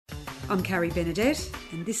I'm Carrie Benedette,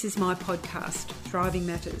 and this is my podcast, Thriving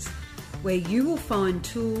Matters, where you will find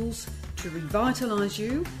tools to revitalise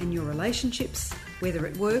you and your relationships, whether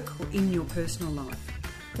at work or in your personal life.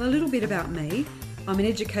 Well, a little bit about me. I'm an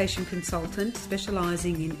education consultant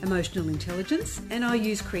specialising in emotional intelligence, and I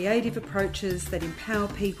use creative approaches that empower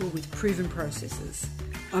people with proven processes.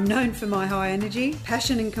 I'm known for my high energy,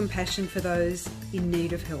 passion and compassion for those in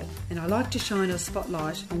need of help, and I like to shine a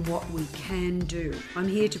spotlight on what we can do. I'm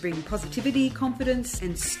here to bring positivity, confidence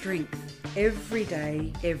and strength every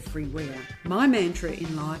day, everywhere. My mantra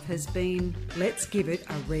in life has been, let's give it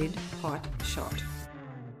a red hot shot.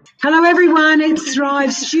 Hello everyone, it's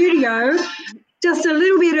Thrive Studio. Just a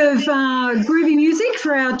little bit of groovy music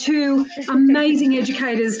for our two amazing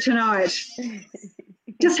educators tonight.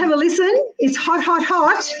 Just have a listen. It's hot, hot,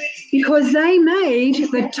 hot because they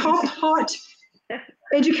made the top hot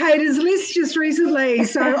educators list just recently.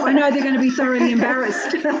 So I know they're going to be thoroughly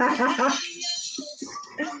embarrassed.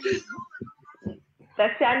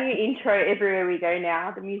 That's our new intro everywhere we go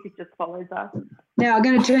now. The music just follows us. Now I'm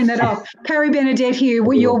going to turn that off. Carrie Benedette here.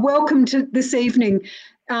 Well, you're welcome to this evening.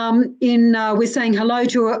 We're saying hello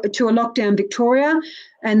to a lockdown Victoria,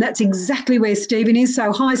 and that's exactly where Stephen is.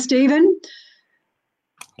 So hi, Stephen.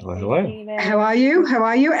 Hello, hello. How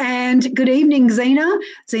are you? And good evening, Zena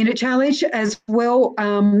Challenge, as well.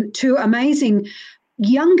 Two amazing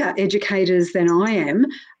younger educators than I am.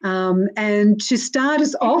 And to start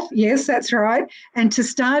us off, yes, that's right. And to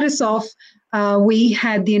start us off, we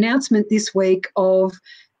had the announcement this week of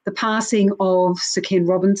the passing of Sir Ken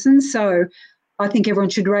Robinson. So I think everyone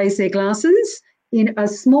should raise their glasses in a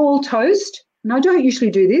small toast. And I don't usually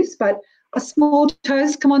do this, but a small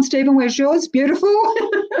toast. Come on, Stephen, where's yours? Beautiful.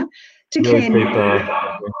 To Ken.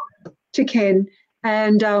 To Ken.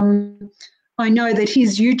 And I know that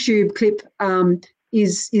his YouTube clip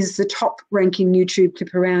is the top-ranking YouTube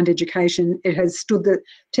clip around education. It has stood the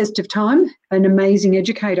test of time, an amazing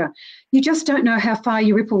educator. You just don't know how far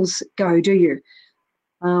your ripples go, do you,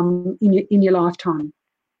 in your lifetime?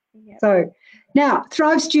 Yep. So now,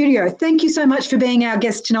 Thrive Studio, thank you so much for being our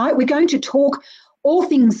guest tonight. We're going to talk all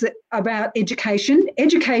things about education.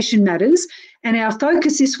 Education matters. And our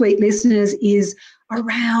focus this week, listeners, is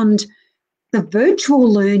around the virtual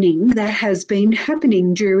learning that has been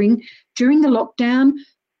happening during the lockdown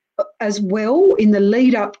as well, in the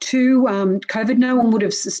lead up to COVID. No one would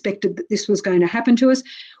have suspected that this was going to happen to us.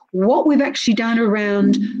 What we've actually done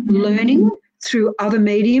around learning through other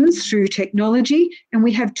mediums, through technology, and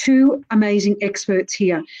we have two amazing experts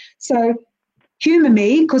here. So humour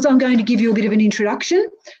me, because I'm going to give you a bit of an introduction.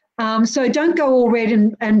 So don't go all red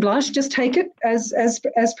and blush, just take it as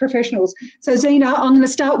professionals. So Zena, I'm going to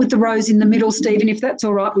start with the rose in the middle, Stephen, if that's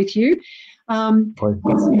all right with you. For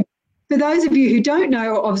those of you who don't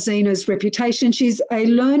know of Zena's reputation, she's a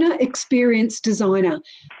learner experience designer,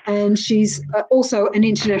 and she's also an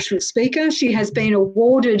international speaker. She has been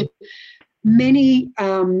awarded many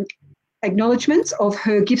acknowledgements of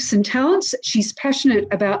her gifts and talents. She's passionate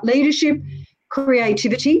about leadership,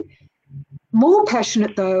 creativity, more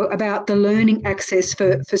passionate though about the learning access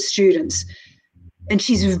for students. And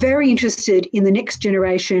she's very interested in the next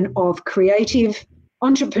generation of creative,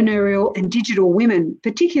 entrepreneurial and digital women,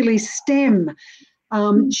 particularly STEM.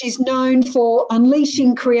 She's known for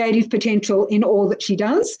unleashing creative potential in all that she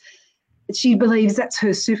does. She believes that's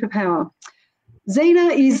her superpower. Zena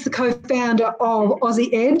is the co-founder of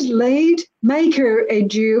Aussie Ed Lead, Maker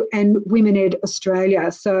Edu and Women Ed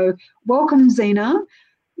Australia. So welcome, Zena.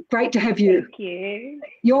 Great to have you. Thank you.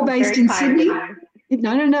 You're based in Sydney?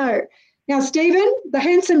 No. Now, Stephen, the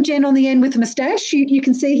handsome gen on the end with the moustache, you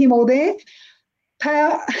can see him all there.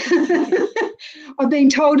 I've been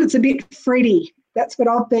told it's a bit Freddy. That's what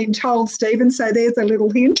I've been told, Stephen, so there's a little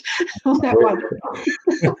hint on that one.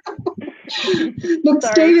 Look,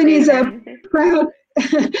 Sorry,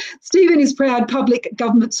 Stephen is proud public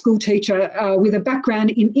government school teacher with a background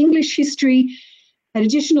in English history and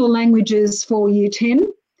additional languages for Year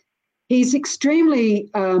 10. He's extremely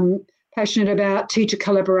passionate about teacher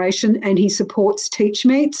collaboration, and he supports Teach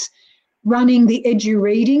Meets, running the Edu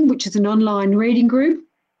Reading, which is an online reading group,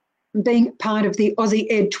 and being part of the Aussie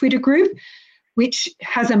Ed Twitter group, which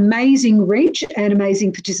has amazing reach and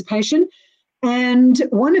amazing participation. And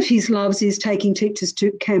one of his loves is taking teachers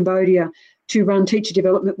to Cambodia to run teacher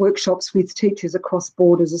development workshops with teachers across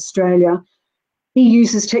borders Australia. He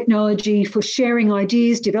uses technology for sharing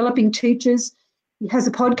ideas, developing teachers. He has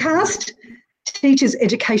a podcast, Teachers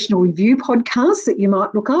Educational Review podcast, that you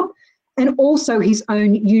might look up, and also his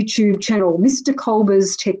own YouTube channel, Mr.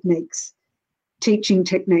 Kolber's Teaching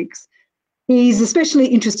Techniques. He's especially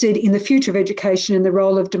interested in the future of education and the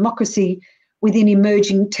role of democracy within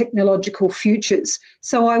emerging technological futures.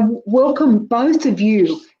 So I welcome both of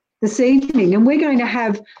you this evening, and we're going to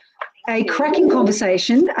have a cracking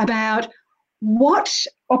conversation about what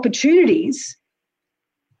opportunities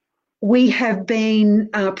we have been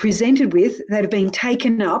presented with that have been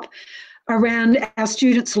taken up around our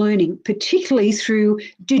students' learning, particularly through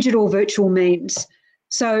digital virtual means.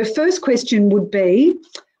 So first question would be,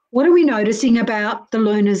 what are we noticing about the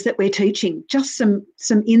learners that we're teaching? Just some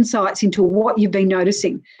insights into what you've been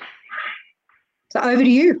noticing. So over to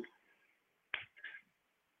you.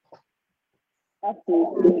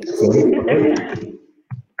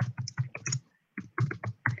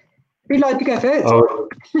 Who'd like to go first? I'll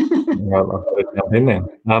jump in there.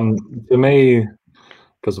 To me,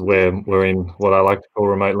 because we're in what I like to call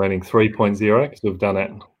remote learning 3.0, because we've done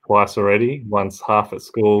it twice already. Once half at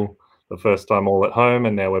school, the first time all at home,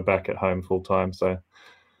 and now we're back at home full time. So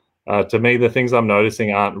to me, the things I'm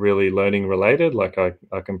noticing aren't really learning related. Like I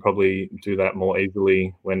can probably do that more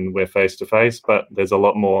easily when we're face to face, but there's a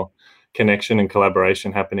lot more connection and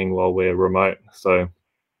collaboration happening while we're remote. So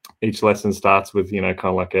each lesson starts with, kind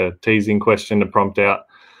of like a teasing question to prompt out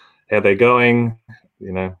how they're going,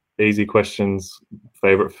 easy questions,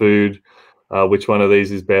 favorite food, which one of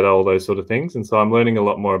these is better, all those sort of things. And so I'm learning a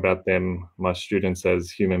lot more about them, my students,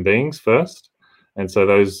 as human beings first. And so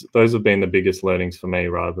those have been the biggest learnings for me,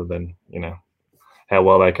 rather than, how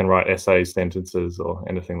well they can write essays, sentences, or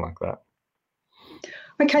anything like that.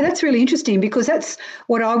 Okay, that's really interesting, because that's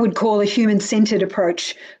what I would call a human-centred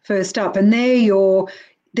approach first up. And they're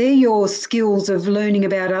your skills of learning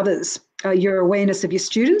about others, your awareness of your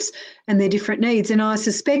students and their different needs. And I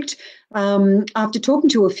suspect, after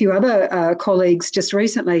talking to a few other colleagues just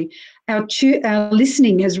recently, our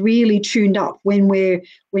listening has really tuned up when we're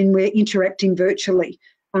interacting virtually.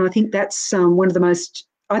 And I think that's one of the most.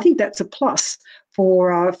 I think that's a plus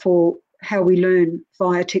for how we learn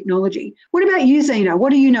via technology. What about you, Zena?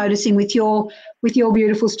 What are you noticing with your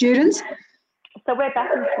beautiful students? So we're back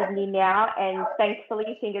in Sydney now, and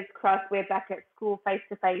thankfully, fingers crossed, we're back at school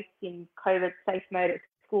face-to-face in COVID safe mode at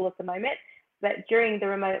school at the moment. But during the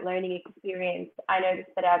remote learning experience, I noticed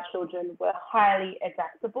that our children were highly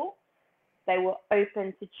adaptable. They were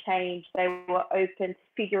open to change. They were open to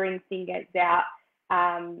figuring things out.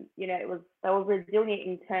 They were resilient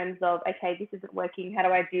in terms of, okay, this isn't working. How do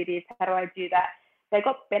I do this? How do I do that? They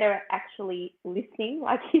got better at actually listening,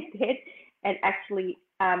 like you said, and actually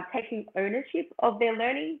taking ownership of their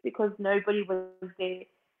learning, because nobody was there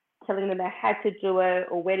telling them they had to do it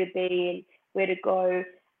or where to be and where to go.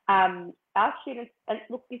 Our students, and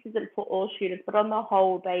look, this isn't for all students, but on the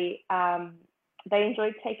whole, they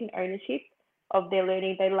enjoyed taking ownership of their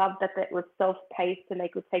learning. They loved that it was self-paced and they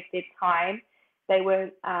could take their time. They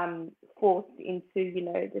weren't forced into,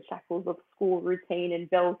 the shackles of school routine and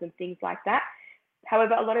bells and things like that.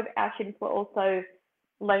 However, a lot of our students were also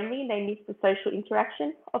lonely. They missed the social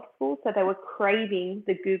interaction of school, so they were craving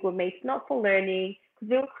the Google Meets, not for learning, because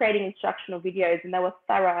they were creating instructional videos and they were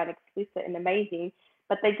thorough and explicit and amazing,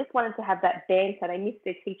 but they just wanted to have that banter. They missed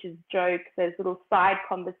their teachers' jokes, those little side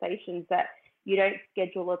conversations that you don't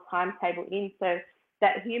schedule a timetable in. So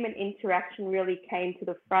that human interaction really came to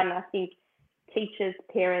the front. I think teachers,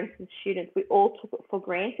 parents, and students, we all took it for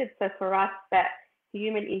granted. So for us, that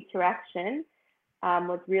human interaction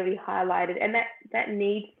was really highlighted, and that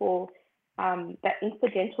need for that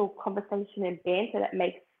incidental conversation and banter that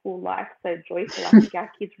makes school life so joyful. I think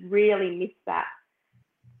our kids really miss that.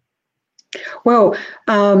 Well,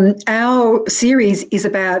 our series is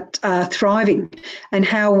about thriving and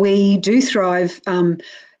how we do thrive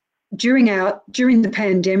during the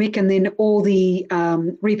pandemic, and then all the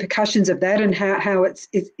repercussions of that, and how it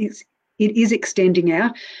is extending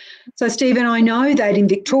out. So, Stephen, I know that in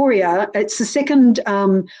Victoria, it's the second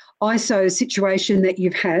ISO situation that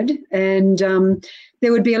you've had, and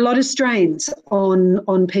there would be a lot of strains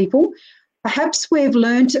on people. Perhaps we've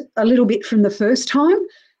learnt a little bit from the first time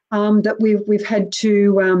that we've had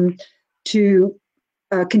to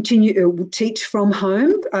continue to teach from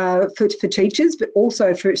home for teachers, but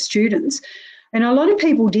also for students. And a lot of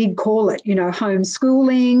people did call it,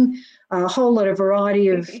 homeschooling, a whole lot of variety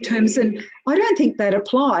of terms. And I don't think that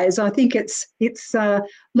applies. I think it's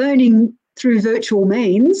learning through virtual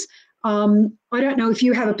means. I don't know if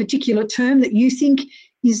you have a particular term that you think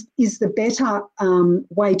is the better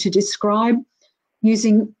way to describe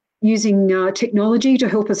using technology to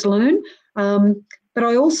help us learn. But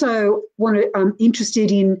I also I'm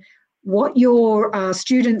interested in what your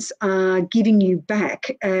students are giving you back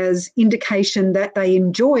as indication that they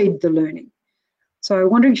enjoyed the learning. So I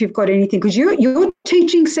wonder if you've got anything, because you're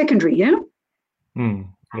teaching secondary, yeah?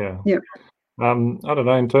 Yeah. Yeah. I don't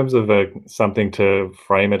know, in terms of something to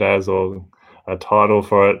frame it as or a title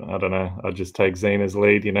for it, I don't know. I'd just take Zena's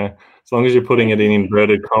lead, you know. As long as you're putting it in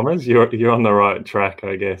inverted commas, you're on the right track,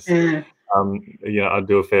 I guess. Yeah. You know, I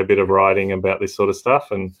do a fair bit of writing about this sort of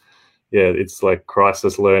stuff, and yeah, it's like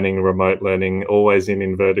crisis learning, remote learning, always in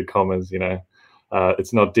inverted commas, you know.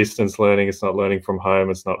 It's not distance learning, it's not learning from home,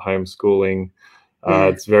 it's not homeschooling.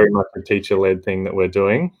 It's very much a teacher-led thing that we're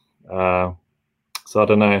doing. So I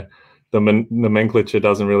don't know, the nomenclature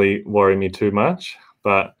doesn't really worry me too much,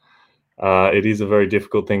 but it is a very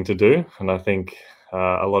difficult thing to do. And I think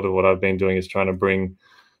a lot of what I've been doing is trying to bring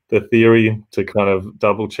the theory to kind of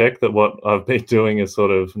double check that what I've been doing is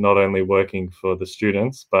sort of not only working for the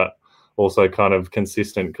students, but also kind of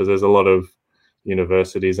consistent, because there's a lot of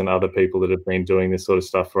universities and other people that have been doing this sort of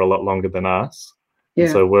stuff for a lot longer than us. Yeah.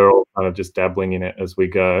 And so we're all kind of just dabbling in it as we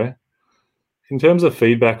go. In terms of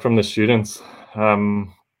feedback from the students,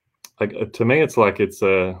 like to me, it's like it's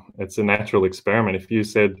a natural experiment. If you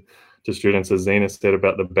said to students, as Zena said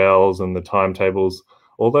about the bells and the timetables,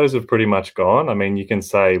 all those have pretty much gone. I mean, you can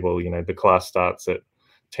say, well, you know, the class starts at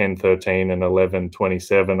 10:13 and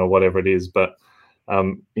 11:27 or whatever it is, but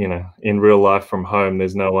you know, in real life from home,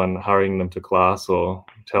 there's no one hurrying them to class or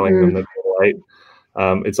telling them that they're late.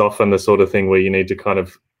 It's often the sort of thing where you need to kind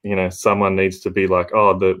of, you know, someone needs to be like,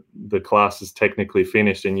 oh, the class is technically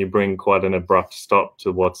finished, and you bring quite an abrupt stop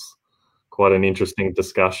to what's quite an interesting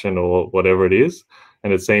discussion or whatever it is,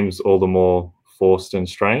 and it seems all the more forced and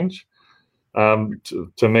strange.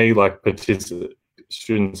 To me, like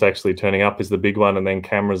students actually turning up is the big one, and then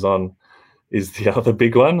cameras on is the other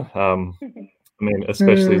big one. I mean,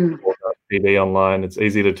 especially TV online, it's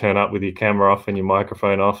easy to turn up with your camera off and your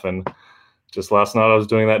microphone off. And just last night I was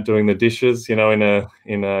doing the dishes, you know, in a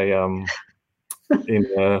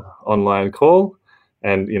online call,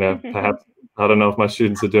 and you know, perhaps I don't know if my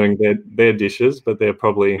students are doing their dishes, but they're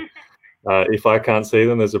probably if I can't see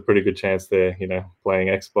them, there's a pretty good chance they're, you know, playing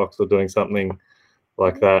Xbox or doing something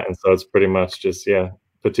like that. And so it's pretty much just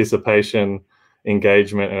participation,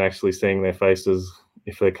 engagement, and actually seeing their faces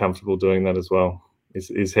if they're comfortable doing that as well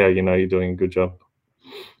is how you know you're doing a good job.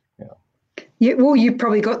 Yeah, well, you've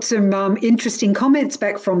probably got some interesting comments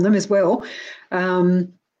back from them as well.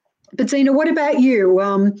 But Zena, what about you?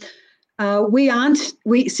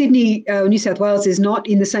 Sydney, New South Wales is not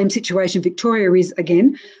in the same situation Victoria is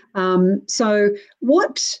again. So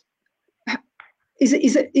what is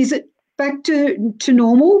it back to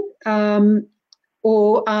normal,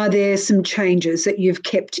 or are there some changes that you've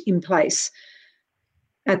kept in place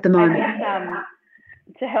at the moment? I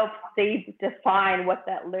think, to help Steve define what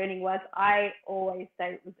that learning was, I always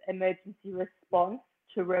say it was emergency response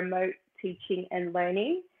to remote teaching and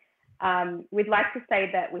learning. We'd like to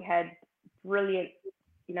say that we had brilliant,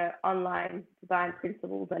 you know, online design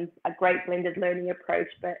principles and a great blended learning approach,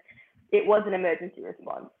 but it was an emergency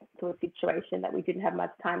response to a situation that we didn't have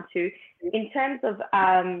much time to. In terms of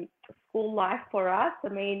school life for us, I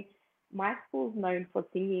mean, my school's known for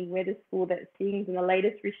singing. We're the school that sings, and the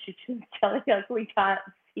latest restrictions telling us we can't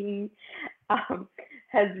sing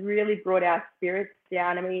has really brought our spirits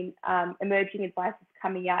down. I mean, emerging advice is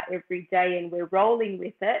coming out every day, and we're rolling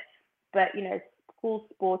with it. But, you know, school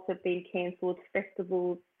sports have been cancelled,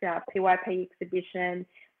 festivals, PYP exhibition,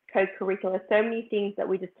 co-curricular, so many things that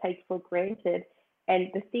we just take for granted.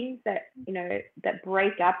 And the things that, you know, that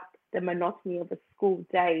break up the monotony of a school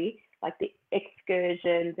day, like the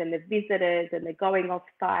excursions and the visitors and the going off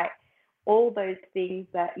site, all those things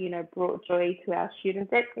that, you know, brought joy to our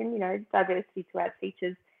students and, you know, diversity to our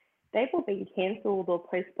teachers, they've all been cancelled or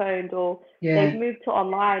postponed, or they've moved to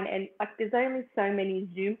online. And like, there's only so many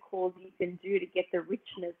Zoom calls you can do to get the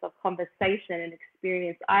richness of conversation and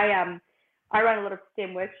experience. I run a lot of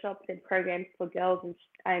STEM workshops and programs for girls,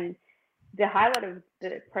 and the highlight of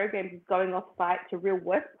the programs is going off site to real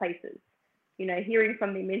workplaces. You know, hearing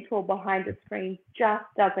from the mentor behind the screen just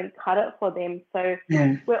doesn't cut it for them. So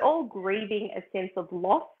we're all grieving a sense of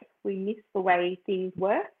loss. We miss the way things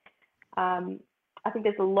were. I think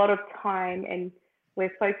there's a lot of time, and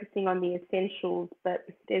we're focusing on the essentials, but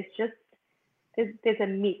there's a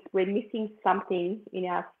miss. We're missing something in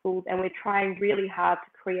our schools, and we're trying really hard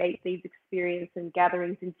to create these experiences and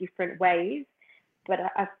gatherings in different ways. But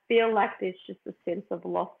I feel like there's just a sense of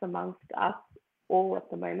loss amongst us all at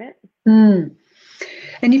the moment. And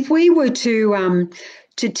if we were to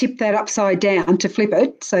tip that upside down, to flip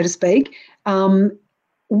it, so to speak,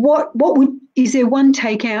 is there one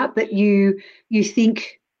takeout that you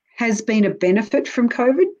think has been a benefit from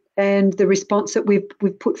COVID and the response that we've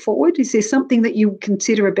put forward? Is there something that you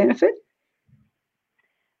consider a benefit?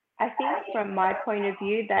 I think from my point of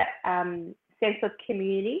view, that sense of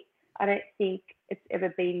community. I don't think it's ever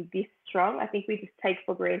been this strong. I think we just take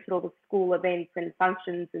for granted all the school events and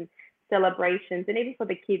functions and celebrations, and even for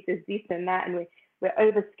the kids, there's this and that, and we're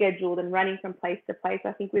overscheduled and running from place to place.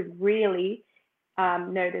 I think we've really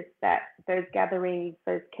noticed that those gatherings,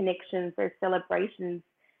 those connections, those celebrations,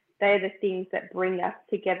 they're the things that bring us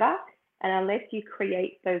together. And unless you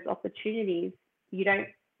create those opportunities, you don't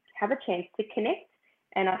have a chance to connect.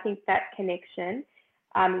 And I think that connection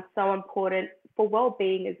is so important for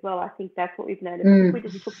well-being as well. I think that's what we've noticed. We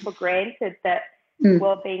just took for granted that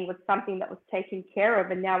well-being was something that was taken care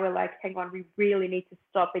of, and now we're like, hang on, we really need to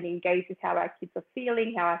stop and engage with how our kids are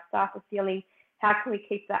feeling, how our staff are feeling. How can we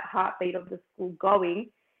keep that heartbeat of the school going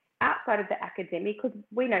outside of the academic? Because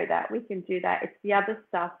we know that we can do that. It's the other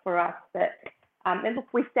stuff for us that, and look,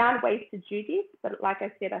 we found ways to do this, but like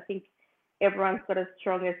I said, I think everyone's got a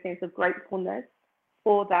stronger sense of gratefulness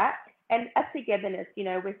for that. And a togetherness, you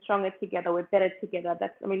know, we're stronger together, we're better together.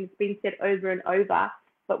 That's, I mean, it's been said over and over,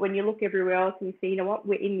 but when you look everywhere else and you see, you know what,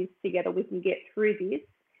 we're in this together, we can get through this.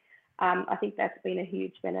 I think that's been a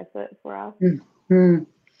huge benefit for us.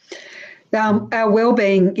 Our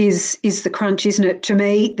well-being is the crunch, isn't it? To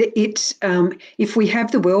me, if we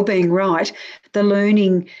have the well-being right, the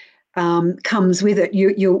learning comes with it.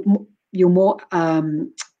 You're more.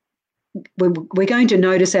 We're going to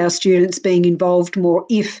notice our students being involved more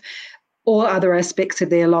if all other aspects of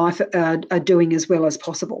their life are doing as well as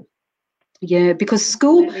possible. Yeah, because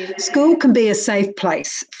school can be a safe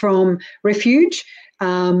place from refuge.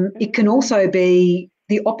 It can also be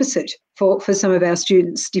the opposite for some of our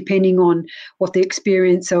students, depending on what the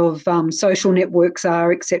experience of social networks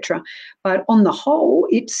are, etc. But on the whole,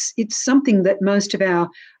 it's something that most of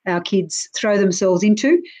our kids throw themselves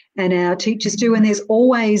into, and our teachers do. And there's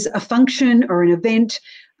always a function or an event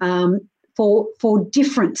for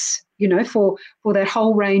difference, you know, for that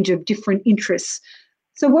whole range of different interests.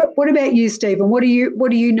 So what about you, Stephen? What are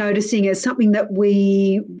you noticing as something that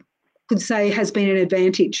we could say has been an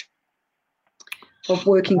advantage of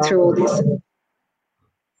working through all this?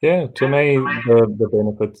 Yeah, to me, the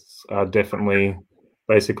benefits are definitely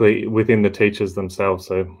basically within the teachers themselves.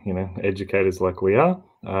 So, you know, educators like we are.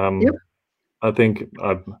 Yep. I think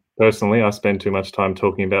personally, I spend too much time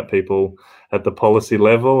talking about people at the policy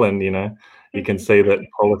level, and, you know, you can see that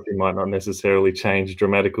policy might not necessarily change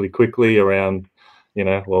dramatically quickly around, you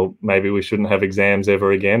know, well, maybe we shouldn't have exams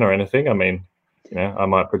ever again or anything. I mean, you know, I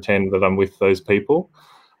might pretend that I'm with those people.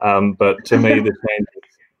 But to me, the changes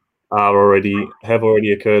have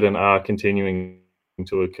already occurred and are continuing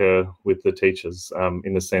to occur with the teachers,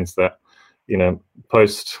 in the sense that, you know,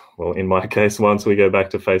 in my case, once we go back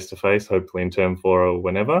to face-to-face, hopefully in term 4 or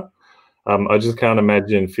whenever, I just can't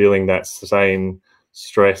imagine feeling that same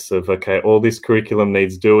stress of, okay, all this curriculum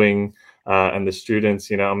needs doing, and the students,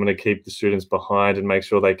 you know, I'm going to keep the students behind and make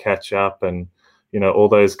sure they catch up, and, you know, all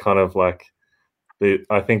those kind of like,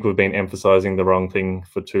 I think we've been emphasizing the wrong thing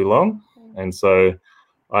for too long. And so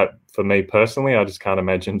for me personally, I just can't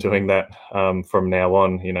imagine doing that from now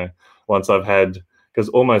on, you know, once I've had, because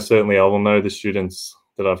almost certainly I will know the students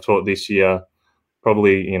that I've taught this year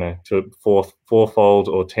probably, you know, to fourfold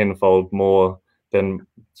or tenfold more than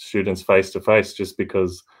students face-to-face, just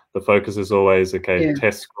because the focus is always, okay,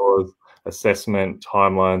 test scores, assessment,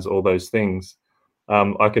 timelines, all those things.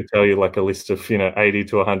 I could tell you like a list of, you know, 80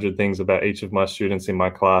 to 100 things about each of my students in my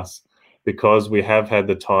class, because we have had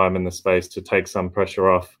the time and the space to take some pressure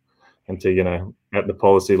off, and to, you know, at the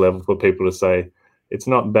policy level for people to say, it's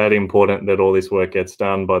not that important that all this work gets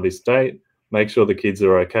done by this date. Make sure the kids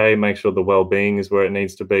are okay. Make sure the well-being is where it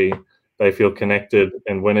needs to be. They feel connected,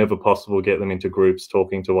 and whenever possible, get them into groups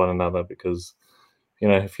talking to one another, because, you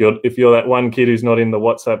know, if you're that one kid who's not in the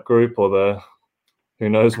WhatsApp group or the who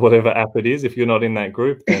knows whatever app it is, if you're not in that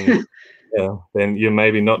group, then then you're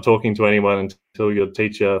maybe not talking to anyone until your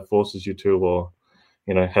teacher forces you to, or,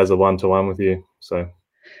 you know, has a one-to-one with you. So,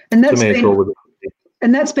 and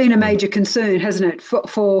that's been a major concern, hasn't it,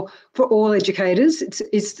 for all educators?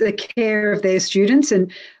 It's the care of their students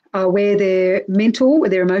and where their mental, where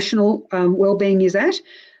their emotional well-being is at,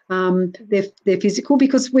 their physical,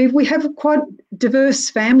 because we have quite diverse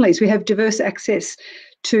families. We have diverse access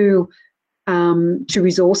to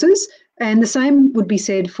resources, and the same would be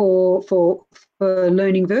said for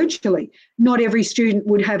learning virtually. Not every student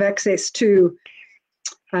would have access to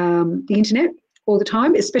the internet all the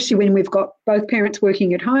time, especially when we've got both parents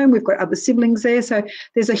working at home, we've got other siblings there. So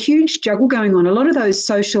there's a huge juggle going on. A lot of those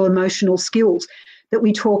social emotional skills that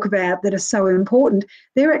we talk about that are so important,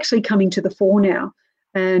 they're actually coming to the fore now.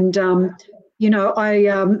 And, you know,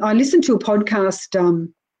 I listened to a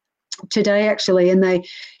podcast today actually, and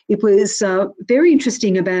it was very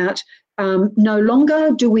interesting about no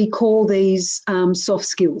longer do we call these soft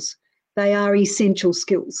skills. They are essential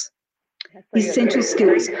skills. Essential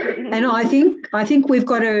skills. And I think we've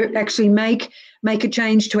got to actually make a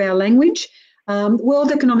change to our language.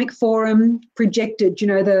 World Economic Forum projected,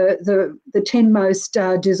 the 10 most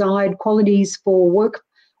desired qualities for work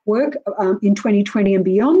in 2020 and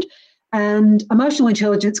beyond. And emotional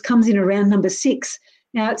intelligence comes in around number 6.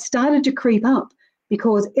 Now, it started to creep up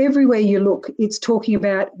because everywhere you look, it's talking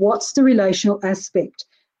about what's the relational aspect.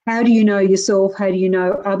 How do you know yourself? How do you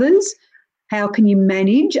know others? How can you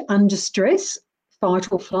manage under stress,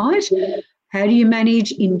 fight or flight? How do you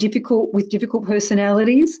manage with difficult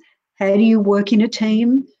personalities? How do you work in a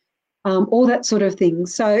team? All that sort of thing.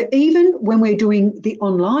 So even when we're doing the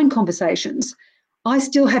online conversations, I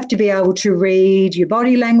still have to be able to read your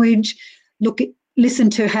body language, listen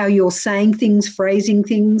to how you're saying things, phrasing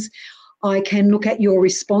things. I can look at your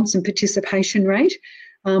response and participation rate.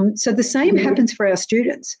 So the same happens for our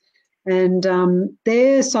students. And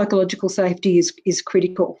their psychological safety is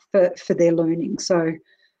critical for their learning. So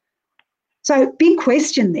big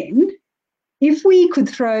question then, if we could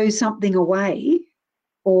throw something away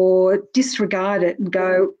or disregard it and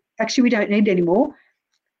go, actually, we don't need it anymore,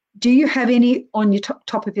 do you have any on your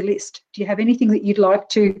top of your list? Do you have anything that you'd like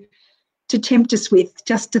to tempt us with,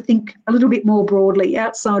 just to think a little bit more broadly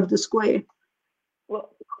outside of the square?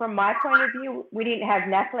 Well, from my point of view, we didn't have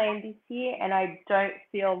NAPLAN this year, and I don't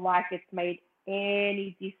feel like it's made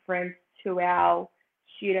any difference to our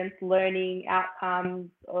students' learning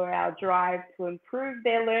outcomes or our drive to improve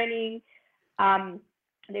their learning.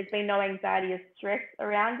 There's been no anxiety or stress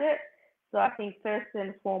around it. So I think first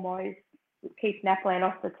and foremost, keep NAPLAN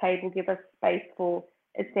off the table, give us space for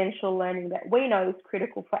essential learning that we know is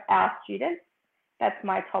critical for our students. That's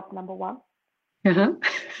my top number one.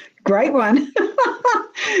 Great one.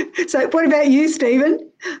 So what about you,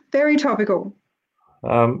 Stephen? Very topical.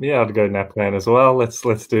 Yeah, I'd go NAPLAN as well. Let's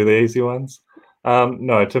do the easy ones.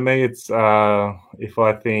 No, to me, it's if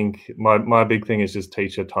I think my big thing is just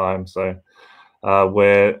teacher time. So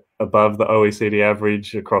we're above the OECD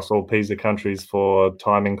average across all PISA countries for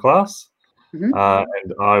time in class. And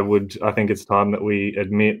I think it's time that we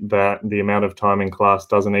admit that the amount of time in class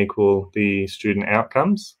doesn't equal the student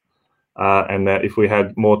outcomes, and that if we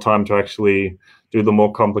had more time to actually do the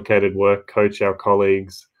more complicated work, coach our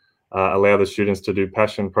colleagues, allow the students to do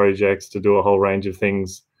passion projects, to do a whole range of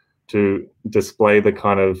things, to display the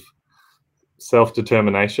kind of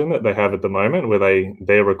self-determination that they have at the moment, where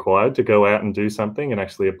they're required to go out and do something and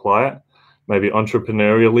actually apply it. Maybe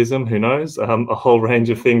entrepreneurialism, who knows, a whole range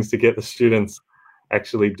of things to get the students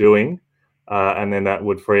actually doing, and then that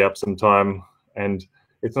would free up some time. And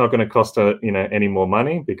it's not going to cost any more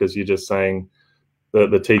money, because you're just saying that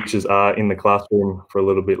the teachers are in the classroom for a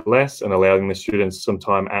little bit less and allowing the students some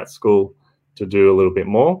time at school to do a little bit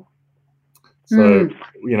more. So,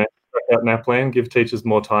 out NAPLAN, give teachers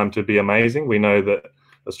more time to be amazing. We know that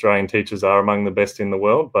Australian teachers are among the best in the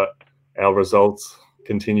world, but our results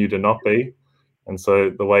continue to not be. And so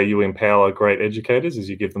the way you empower great educators is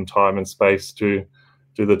you give them time and space to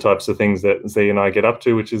do the types of things that Z and I get up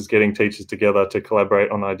to, which is getting teachers together to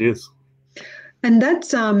collaborate on ideas. And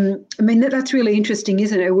that's, that's really interesting,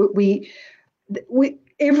 isn't it? We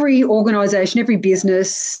every organisation, every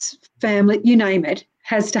business, family, you name it,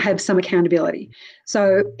 has to have some accountability.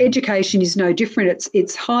 So education is no different.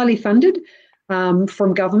 It's highly funded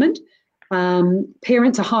from government.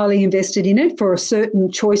 Parents are highly invested in it for a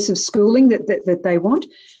certain choice of schooling that they want.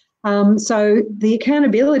 So the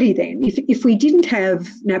accountability then, if we didn't have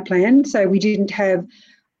NAPLAN, so we didn't have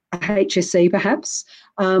a HSC perhaps,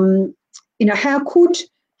 how could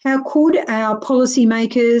our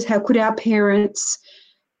policymakers, how could our parents,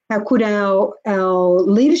 how could our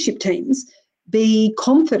leadership teams be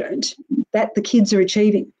confident that the kids are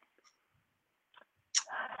achieving?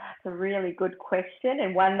 That's a really good question,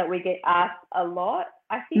 and one that we get asked a lot.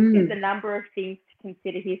 I think there's a number of things to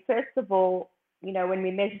consider here. First of all, when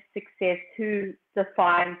we measure success, who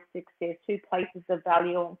defines success? Who places the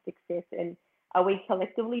value on success? And are we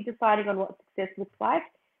collectively deciding on what success looks like?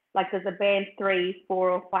 Like, does a band 3, 4,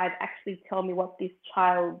 or 5 actually tell me what this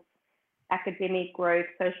child's academic growth,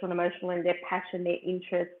 social and emotional, and their passion, their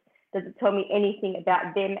interests, does it tell me anything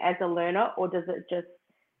about them as a learner, or does it just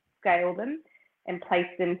scale them and place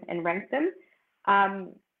them and rank them?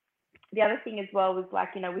 The other thing as well was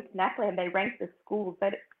with NAPLAN, they rank the schools,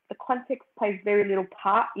 but the context plays very little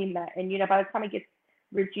part in that. And, by the time it gets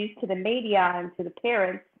reduced to the media and to the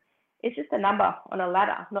parents, it's just a number on a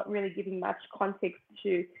ladder, not really giving much context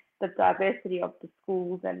to the diversity of the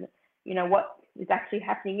schools and, what is actually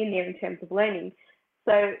happening in there in terms of learning.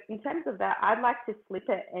 So in terms of that, I'd like to flip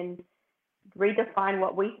it and redefine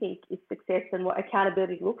what we think is success and what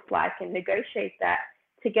accountability looks like, and negotiate that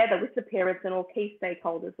together with the parents and all key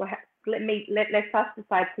stakeholders. Let's us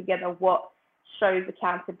decide together what shows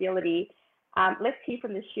accountability. Let's hear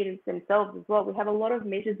from the students themselves as well. We have a lot of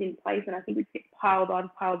measures in place, and I think we get piled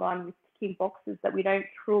on with ticking boxes that we don't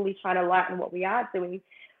truly shine a light on what we are doing.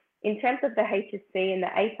 In terms of the HSC and the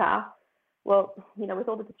ATAR, well, you know, with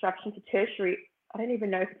all the disruption to tertiary, I don't even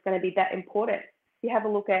know if it's going to be that important. If you have a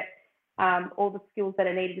look at all the skills that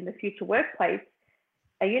are needed in the future workplace,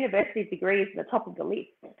 a university degree is at the top of the list.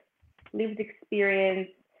 Lived experience,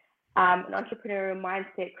 an entrepreneurial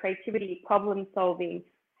mindset, creativity, problem solving,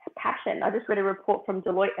 passion. I just read a report from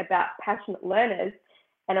Deloitte about passionate learners,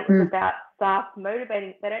 and it was about staff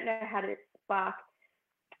motivating. They don't know how to spark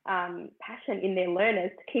passion in their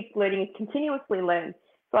learners to keep learning and continuously learn.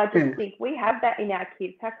 So I just think we have that in our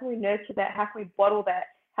kids. How can we nurture that? How can we bottle that?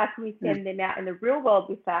 How can we send them out in the real world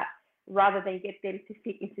with that, rather than get them to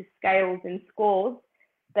fit into scales and scores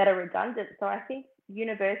that are redundant? So I think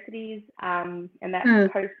universities and that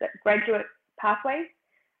postgraduate pathways,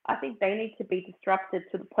 I think they need to be disrupted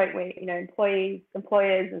to the point where, you know,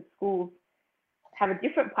 employers and schools have a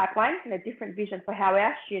different pipeline and a different vision for how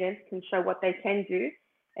our students can show what they can do,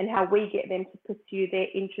 and how we get them to pursue their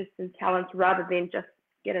interests and talents, rather than just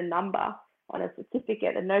get a number on a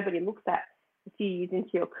certificate that nobody looks at a few years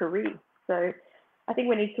into your career. So I think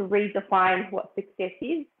we need to redefine what success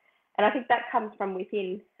is. And I think that comes from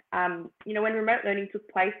within. You know, when remote learning took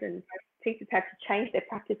place and teachers had to change their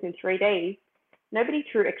practice in 3 days, nobody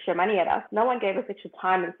threw extra money at us. No one gave us extra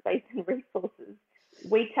time and space and resources.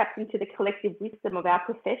 We tapped into the collective wisdom of our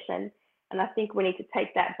profession. And I think we need to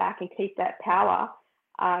take that back and keep that power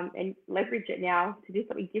and leverage it now to do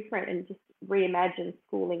something different and just reimagine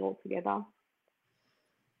schooling altogether.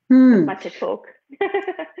 That's much to talk.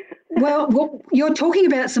 Well, you're talking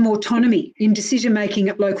about some autonomy in decision-making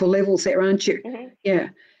at local levels there, aren't you? Yeah.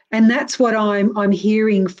 And that's what I'm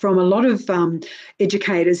hearing from a lot of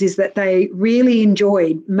educators, is that they really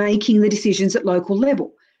enjoy making the decisions at local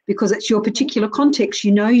level, because it's your particular context.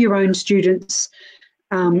 You know your own students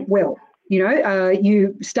well. You know,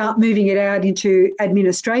 you start moving it out into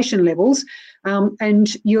administration levels,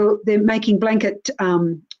 and they're making blanket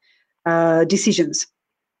decisions,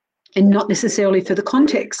 and not necessarily for the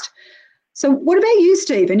context. So, what about you,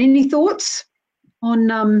 Stephen? Any thoughts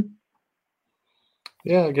on?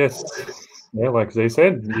 Yeah, I guess. Yeah, like Z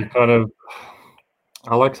said, you kind of.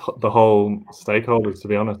 I like the whole stakeholders, to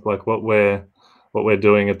be honest. Like what we're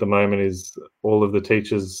doing at the moment is all of the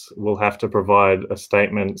teachers will have to provide a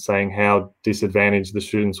statement saying how disadvantaged the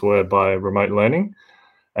students were by remote learning.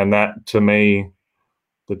 And that, to me,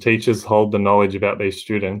 the teachers hold the knowledge about these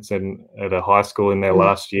students, and at a high school in their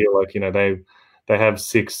last year, like, you know, they have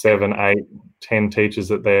 6, 7, 8, 10 teachers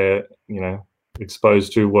that they're, you know,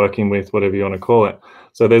 exposed to, working with, whatever you want to call it.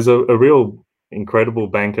 So there's a real incredible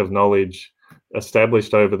bank of knowledge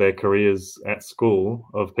established over their careers at school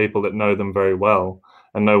of people that know them very well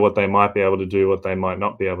and know what they might be able to do, what they might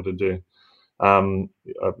not be able to do.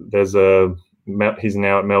 He's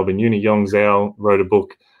now at Melbourne Uni. Yong Zhao wrote a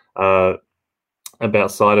book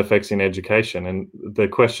about side effects in education. And the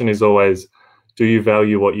question is always, do you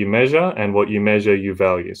value what you measure, and what you measure you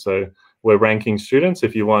value? So we're ranking students.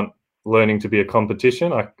 If you want learning to be a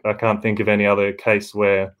competition, I can't think of any other case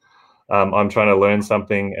where I'm trying to learn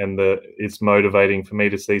something and it's motivating for me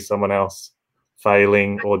to see someone else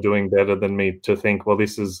failing or doing better than me to think, well,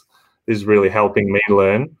 this is really helping me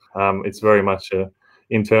learn. It's very much an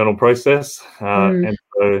internal process. And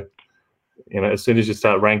so, you know, as soon as you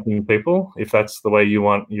start ranking people, if that's the way you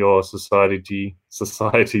want your society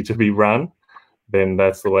to be run, then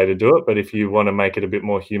that's the way to do it. But if you want to make it a bit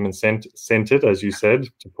more human-centered, as you said,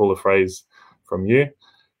 to pull a phrase from you,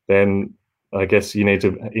 then I guess you need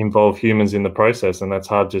to involve humans in the process, and that's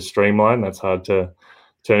hard to streamline. That's hard to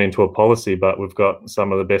turn into a policy, but we've got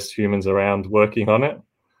some of the best humans around working on it.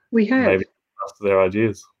 We have. Maybe ask their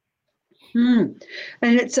ideas. And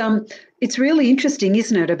it's really interesting,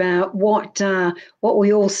 isn't it, about what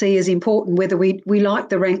we all see as important, whether we like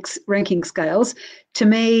the ranking scales. To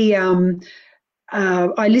me,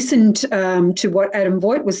 I listened to what Adam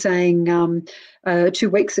Voigt was saying 2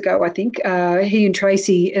 weeks ago, I think. He and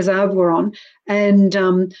Tracy Azab were on. And,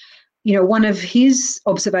 you know, one of his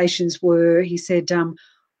observations were, he said,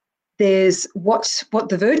 there's what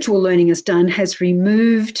the virtual learning has done has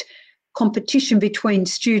removed competition between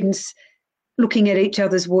students looking at each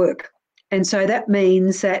other's work. And so that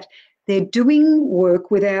means that they're doing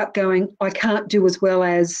work without going, I can't do as well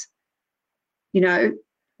as, you know,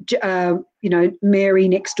 Mary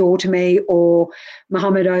next door to me, or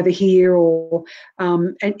Muhammad over here, or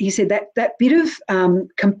and he said that bit of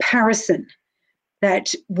comparison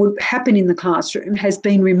that would happen in the classroom has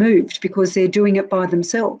been removed because they're doing it by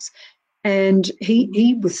themselves. And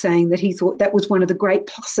he was saying that he thought that was one of the great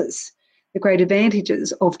pluses, the great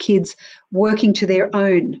advantages of kids working to their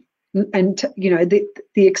own, and the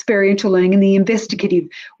experiential learning and the investigative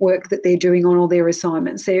work that they're doing on all their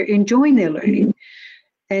assignments. They're enjoying their learning.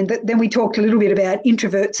 And then we talked a little bit about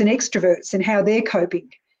introverts and extroverts and how they're coping.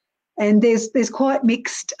 And there's quite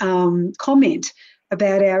mixed comment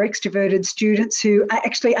about our extroverted students who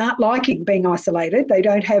actually aren't liking being isolated. They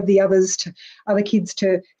don't have the other kids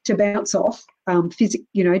to bounce off,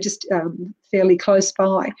 fairly close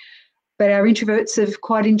by. But our introverts have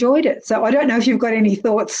quite enjoyed it. So I don't know if you've got any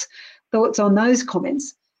thoughts on those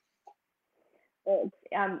comments. Well,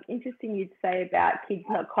 it's interesting you'd say about kids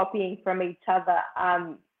not copying from each other.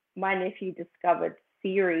 My nephew discovered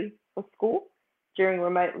Siri for school during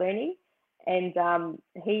remote learning, and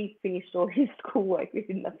he finished all his schoolwork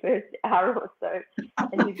within the first hour or so,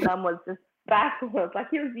 and his mum was just baffled.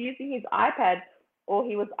 Like, he was using his iPad, or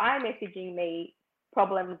he was iMessaging me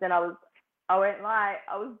problems, and I won't lie,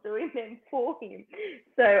 I was doing them for him.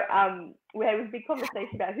 So we had a big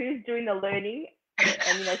conversation about who's doing the learning,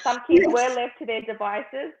 and some kids were left to their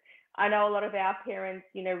devices. I know a lot of our parents,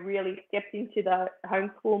 really stepped into the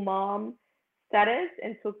homeschool mom status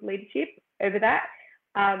and took leadership over that.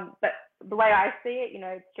 But the way I see it,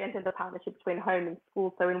 it strengthened the partnership between home and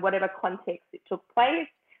school. So in whatever context it took place,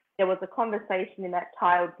 there was a conversation in that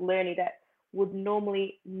child's learning that would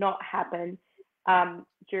normally not happen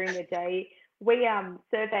during the day. We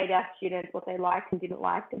surveyed our students what they liked and didn't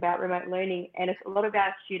like about remote learning, and a lot of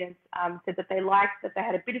our students said that they liked that they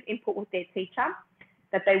had a bit of input with their teacher,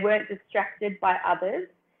 that they weren't distracted by others,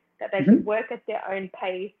 that they could work at their own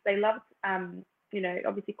pace. They loved,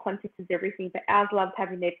 obviously context is everything, but ours loved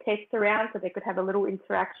having their pets around so they could have a little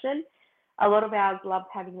interaction. A lot of ours loved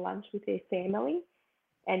having lunch with their family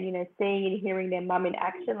and, seeing and hearing their mum in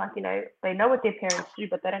action. Like, they know what their parents do,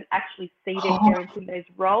 but they don't actually see their parents in those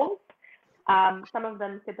roles. Some of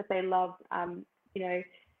them said that they loved,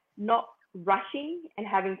 not rushing and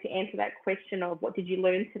having to answer that question of what did you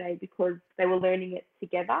learn today, because they were learning it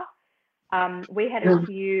together. We had a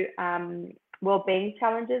few wellbeing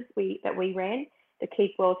challenges that we ran, the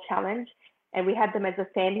Keep Well Challenge, and we had them as a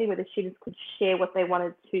family where the students could share what they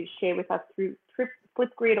wanted to share with us through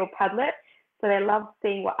Flipgrid or Padlet. So they loved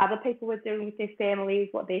seeing what other people were doing with their families,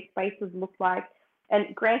 what their spaces looked like.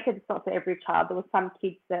 And granted, it's not for every child. There were some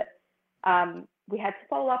kids that we had to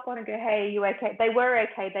follow up on and go, hey, are you okay? They were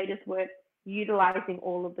okay. They just weren't utilising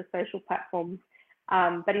all of the social platforms.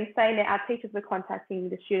 But in saying that, our teachers were contacting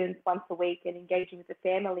the students once a week and engaging with the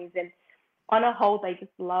families. And on a whole, they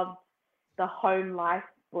just loved the home life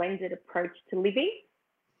blended approach to living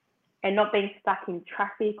and not being stuck in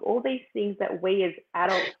traffic, all these things that we as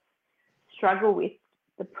adults struggle with.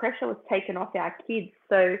 The pressure was taken off our kids.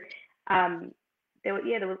 So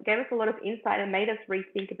gave us a lot of insight and made us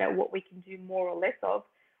rethink about what we can do more or less of.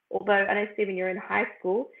 Although I know, Stephen, you're in high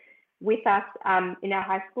school. With us, in our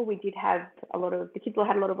high school, we did have the kids all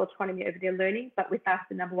had a lot of autonomy over their learning, but with us,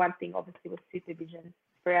 the number one thing obviously was supervision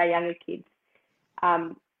for our younger kids.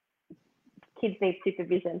 Kids need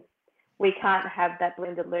supervision. We can't have that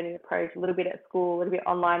blended learning approach, a little bit at school, a little bit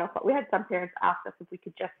online. We had some parents ask us if we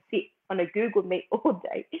could just sit on a Google Meet all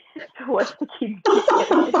day to watch the kids do.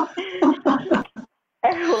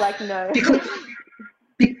 And we're like, no.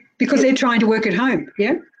 Because they're trying to work at home,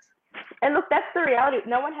 yeah? And look, that's the reality.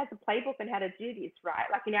 No one has a playbook on how to do this, right?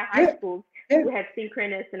 Like in our high schools, we had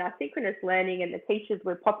synchronous and asynchronous learning, and the teachers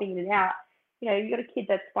were popping in and out. You got a kid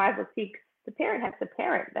that's 5 or 6, the parent has to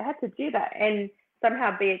parent. They had to do that and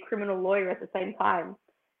somehow be a criminal lawyer at the same time.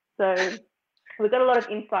 So we've got a lot of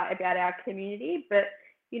insight about our community, but,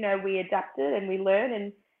 we adapted and we learn,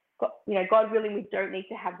 and, God willing, we don't need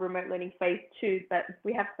to have remote learning phase 2, but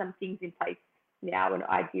we have some things in place now, an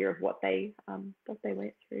idea of what they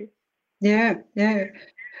went through. Yeah.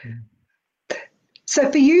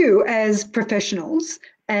 So for you as professionals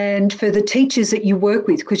and for the teachers that you work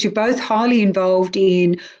with, because you're both highly involved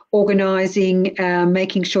in organising,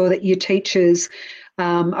 making sure that your teachers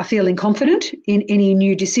are feeling confident in any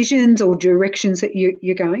new decisions or directions that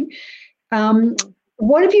you're going,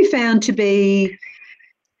 what have you found to be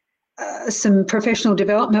some professional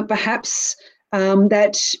development perhaps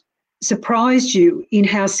that surprised you in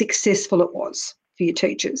how successful it was for your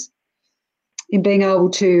teachers in being able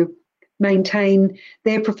to maintain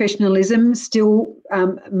their professionalism, still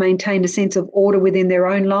maintain a sense of order within their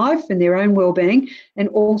own life and their own well-being, and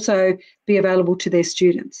also be available to their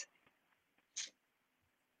students.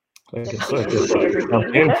 The answer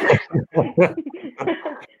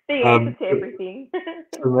to everything.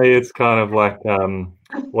 For me, it's kind of like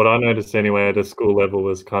what I noticed anyway at a school level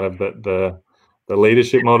was kind of the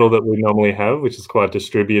leadership model that we normally have, which is quite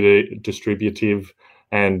distributive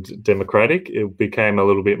and democratic. It became a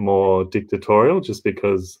little bit more dictatorial just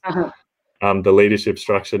because the leadership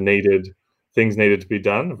structure things needed to be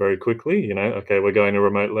done very quickly. You know, okay, we're going to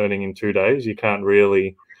remote learning in 2 days. You can't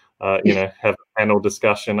really, have a panel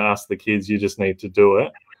discussion, ask the kids. You just need to do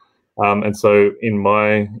it. And so in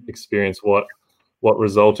my experience, what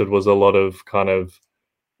resulted was a lot of kind of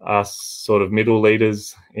us sort of middle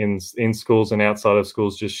leaders in schools and outside of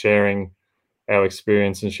schools just sharing our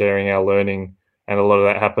experience and sharing our learning. And a lot of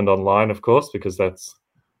that happened online, of course, because that's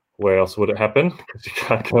where else would it happen? Because you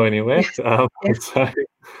can't go anywhere. So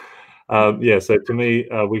to me,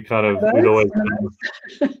 we'd always done,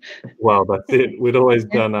 well, that's it. We'd always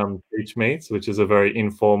done Teach Meets, which is a very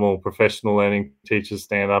informal professional learning. Teachers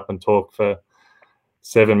stand up and talk for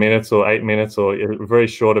 7 minutes or 8 minutes or a very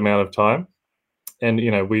short amount of time. And,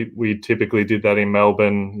 we typically did that in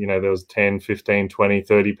Melbourne. There was 10, 15, 20,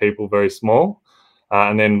 30 people, very small.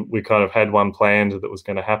 And then we kind of had one planned that was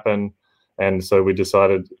going to happen. And so we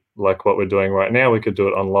decided, like what we're doing right now, we could do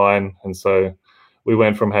it online. And so we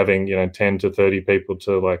went from having, 10 to 30 people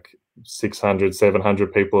to like 600,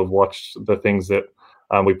 700 people have watched the things that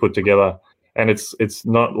we put together. And it's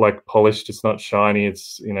not like polished, it's not shiny.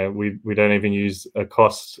 It's, we don't even use a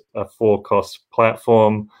for-cost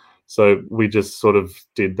platform. So we just sort of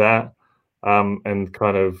did that. And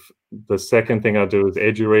kind of the second thing I do is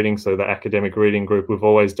EduReading. So the academic reading group, we've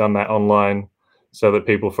always done that online so that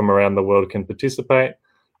people from around the world can participate.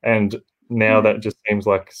 And now that just seems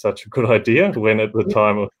like such a good idea, when at the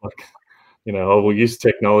time it was like, we'll use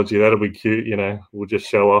technology, that'll be cute, we'll just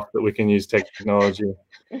show off that we can use technology.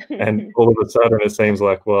 And all of a sudden it seems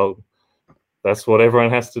like, well, that's what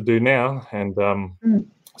everyone has to do now. And so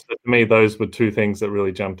to me, those were two things that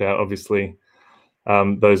really jumped out. Obviously,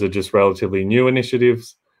 those are just relatively new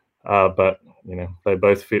initiatives, but, they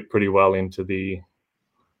both fit pretty well into the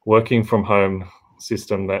working from home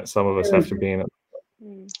system that some of us have to be in.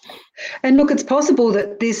 And look, it's possible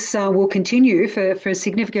that this will continue for a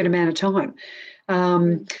significant amount of time.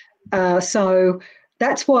 So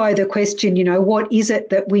that's why the question, what is it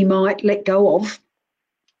that we might let go of,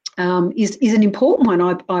 is an important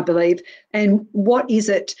one, I believe. And what is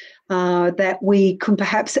it that we can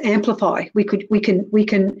perhaps amplify? We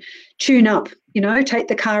can tune up. Take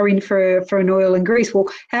the car in for an oil and grease. Well,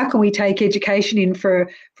 how can we take education in for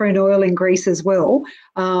an oil and grease as well,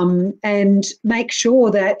 and make sure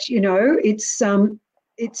that it's an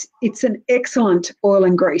excellent oil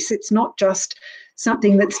and grease. It's not just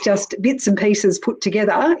something that's just bits and pieces put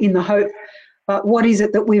together in the hope. But what is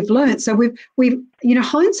it that we've learned? So we've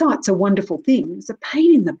hindsight's a wonderful thing. It's a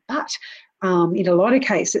pain in the butt in a lot of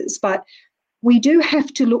cases, but we do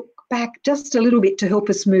have to look back just a little bit to help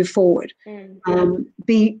us move forward.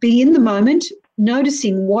 Be in the moment,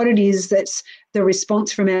 noticing what it is that's the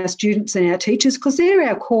response from our students and our teachers, because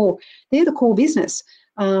they're the core business.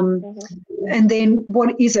 And then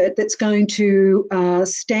what is it that's going to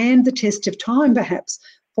stand the test of time, perhaps,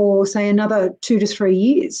 for, say, another 2 to 3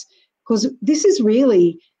 years? Because this is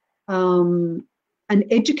really an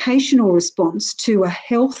educational response to a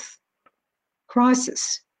health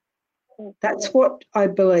crisis. That's what I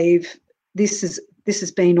believe this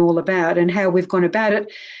has been all about, and how we've gone about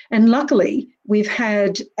it. And luckily, we've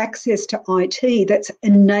had access to IT that's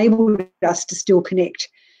enabled us to still connect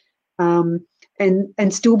and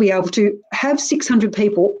still be able to have 600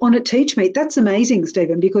 people on a Teach Meet. That's amazing,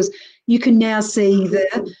 Stephen, because you can now see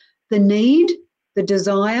the need, the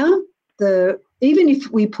desire, even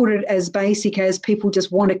if we put it as basic as people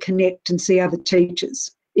just want to connect and see other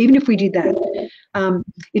teachers. Even if we did that,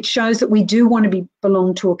 it shows that we do want to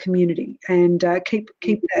belong to a community and keep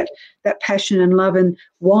that passion and love and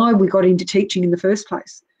why we got into teaching in the first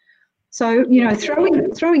place. So,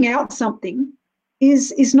 throwing out something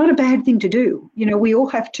is not a bad thing to do. We all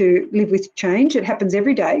have to live with change. It happens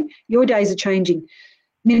every day. Your days are changing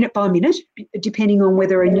minute by minute, depending on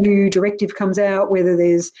whether a new directive comes out, whether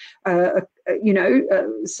there's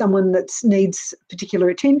someone that needs particular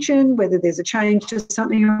attention, whether there's a change to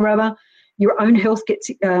something or other. Your own health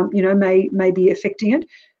gets, may be affecting it.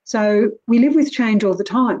 So we live with change all the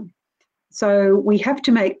time. So we have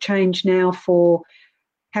to make change now for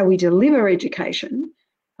how we deliver education,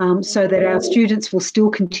 so that our students will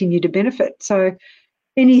still continue to benefit. So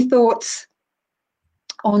any thoughts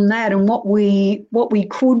on that and what we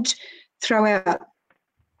could throw out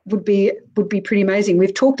would be pretty amazing.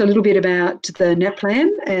 We've talked a little bit about the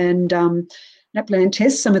NAPLAN and NAPLAN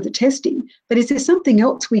tests, some of the testing, but is there something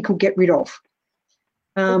else we could get rid of?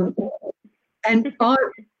 And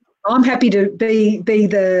I'm happy to be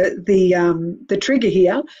the trigger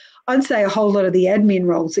here. I'd say a whole lot of the admin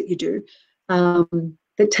roles that you do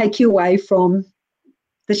that take you away from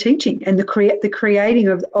the teaching and the creating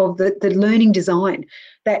of the learning design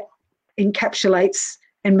that encapsulates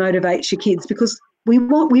and motivates your kids, because we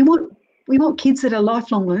want kids that are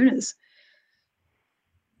lifelong learners.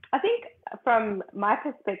 I think from my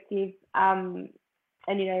perspective, and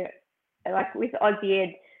like with Aussie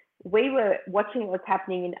Ed, we were watching what was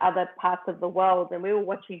happening in other parts of the world, and we were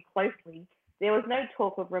watching closely. There was no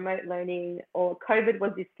talk of remote learning, or COVID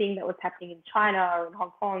was this thing that was happening in China or in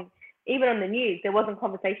Hong Kong. Even on the news, there wasn't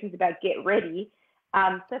conversations about get ready.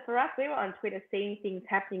 So for us, we were on Twitter seeing things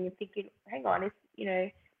happening and thinking, hang on,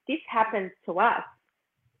 this happens to us.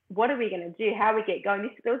 What are we going to do? How we get going?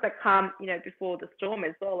 There was a calm, before the storm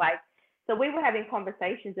as well. So we were having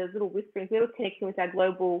conversations, there was little whisperings. We were connecting with our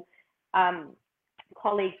global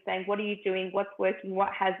colleagues saying, what are you doing? What's working?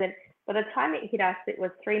 What hasn't? By the time it hit us, it was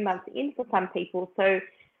 3 months in for some people. So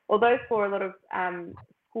although for a lot of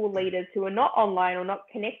school leaders who are not online or not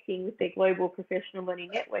connecting with their global professional learning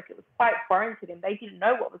network, it was quite foreign to them. They didn't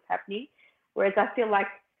know what was happening. Whereas I feel like,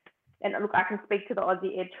 and look, I can speak to the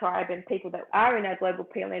Aussie Ed tribe and people that are in our global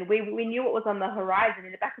PLN. We knew what was on the horizon.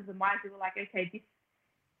 In the back of the mind, we were like, okay,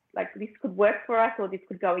 this could work for us, or this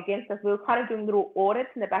could go against us. We were kind of doing little audits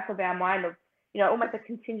in the back of our mind of, almost a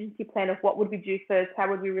contingency plan of what would we do first, how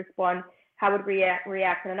would we respond, how would we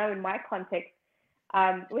react. And I know in my context,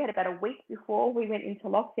 we had about a week before we went into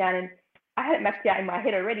lockdown, and I had it mapped out in my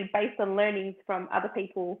head already based on learnings from other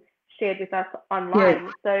people shared with us online.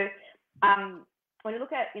 Yeah. So when you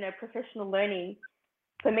look at, professional learning,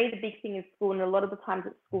 for me, the big thing in school, and a lot of the times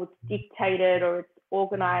at school, it's dictated or it's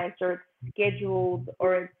organized or it's scheduled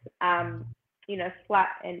or it's, flat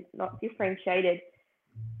and not differentiated.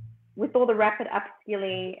 With all the rapid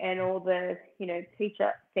upskilling and all the,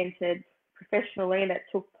 teacher-centered professional learning that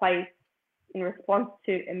took place in response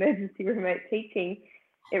to emergency remote teaching,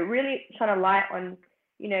 it really shone a light on,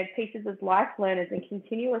 teachers as life learners and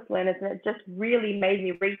continuous learners. And it just really made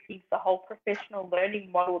me rethink the whole professional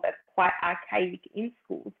learning model that's quite archaic in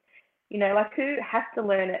schools. Like who has to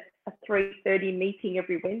learn at a 3:30 meeting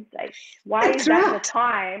every Wednesday? Why is that the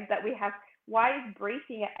time that we have? Why is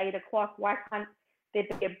briefing at 8 o'clock? Why can't there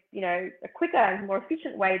be a quicker and more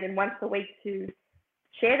efficient way than once a week to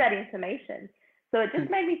share that information? So it just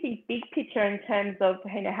made me think big picture in terms of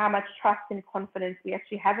how much trust and confidence we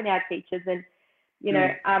actually have in our teachers, and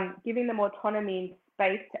giving them autonomy and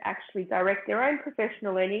space to actually direct their own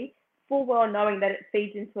professional learning, full well knowing that it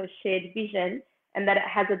feeds into a shared vision and that it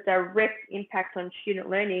has a direct impact on student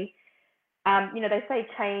learning. They say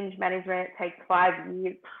change management takes 5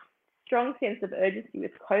 years. Strong sense of urgency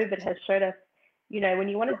with COVID has showed us, when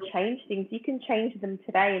you want to change things, you can change them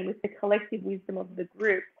today, and with the collective wisdom of the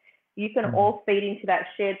group, you can all feed into that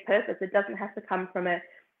shared purpose. It doesn't have to come from a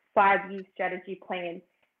 5-year strategy plan.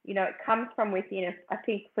 It comes from within. I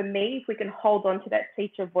think for me, if we can hold on to that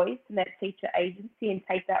teacher voice and that teacher agency and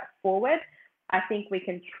take that forward, I think we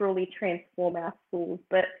can truly transform our schools.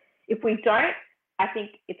 But if we don't, I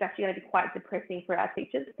think it's actually going to be quite depressing for our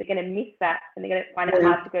teachers. They're going to miss that, and they're going to find it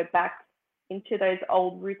hard to go back into those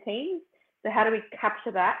old routines. So how do we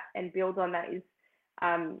capture that and build on that is,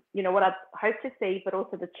 what I hope to see, but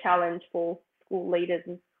also the challenge for school leaders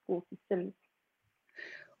and school systems.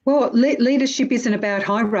 Well, leadership isn't about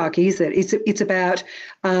hierarchy, is it? It's about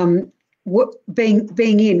getting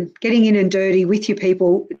in and dirty with your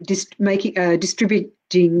people,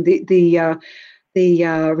 distributing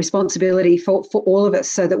the responsibility for all of us,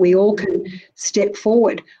 so that we all can step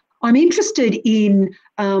forward. I'm interested in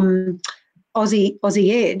Aussie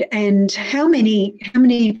Ed, and how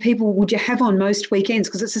many people would you have on most weekends?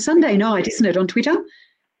 Because it's a Sunday night, isn't it, on Twitter?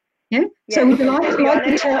 Yeah. So would you like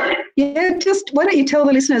to tell? Yeah. Just why don't you tell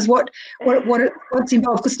the listeners what's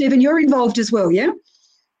involved? Because Stephen, you're involved as well. Yeah.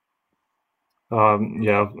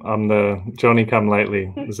 Yeah. I'm the Johnny come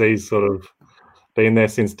lately. Z's sort of been there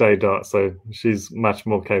since day dot, so she's much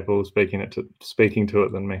more capable of speaking to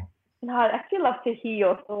it than me. No, I'd actually love to hear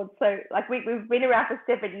your thoughts. So, we've been around for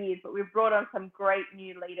 7 years, but we've brought on some great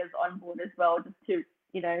new leaders on board as well, just to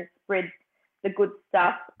spread the good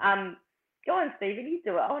stuff. Go on, Stephen, you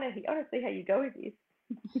do it. I want to see how you go with this.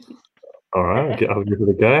 All right, I'll give it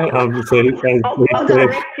a go. I'll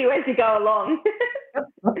direct you as you go along.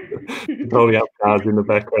 Holding up cards in the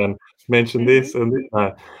background. mention this and this.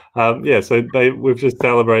 No. So we've just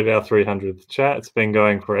celebrated our 300th chat. It's been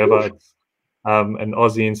going forever. It's an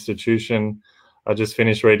Aussie institution. I just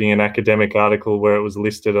finished reading an academic article where it was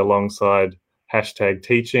listed alongside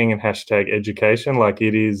 #teaching and #education. Like,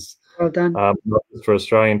 it is Well done. not just for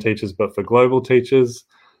Australian teachers, but for global teachers.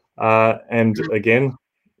 And again,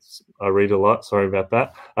 I read a lot. Sorry about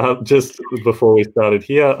that. Just before we started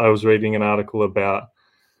here, I was reading an article about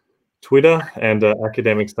Twitter and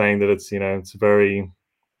academics saying that it's very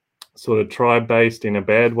sort of tribe-based in a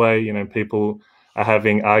bad way. People are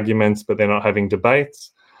having arguments, but they're not having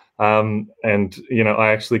debates. And I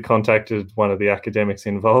actually contacted one of the academics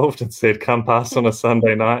involved and said, come past on a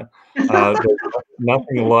Sunday night. There's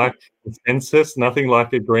nothing like consensus, nothing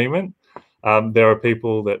like agreement. There are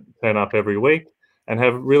people that turn up every week and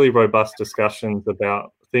have really robust discussions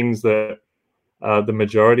about things that the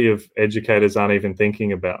majority of educators aren't even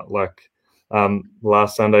thinking about. Like,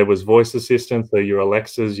 last Sunday was voice assistants, so your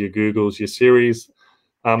Alexas, your Googles, your Siris.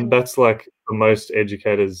 That's like for most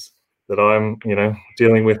educators that I'm,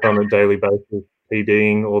 dealing with on a daily basis,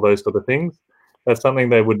 PDing, all those sort of things. That's something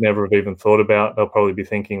they would never have even thought about. They'll probably be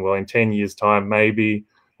thinking, well, in 10 years' time, maybe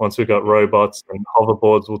once we've got robots and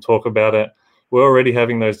hoverboards, we'll talk about it. We're already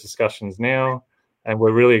having those discussions now, and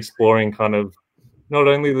we're really exploring kind of not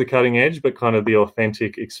only the cutting edge, but kind of the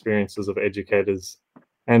authentic experiences of educators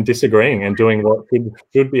and disagreeing and doing what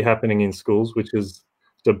should be happening in schools, which is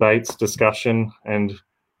debates, discussion, and,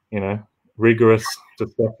 rigorous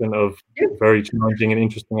discussion of very challenging and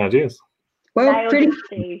interesting ideas. Well, Nailed it,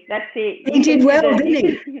 Steve. That's it. He did well,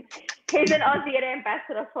 didn't he? He's an Aussie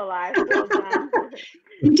ambassador for life. Well done.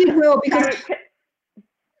 He did well because...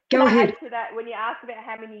 Go ahead. Add to that, when you asked about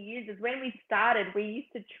how many users, when we started, we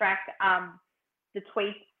used to track the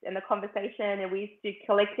tweets and the conversation, and we used to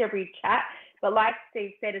collect every chat. But like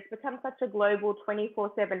Steve said, it's become such a global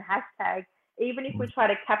 24/7 hashtag. Even if we try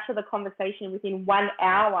to capture the conversation within 1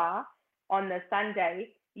 hour on the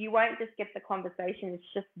Sunday, you won't just get the conversation.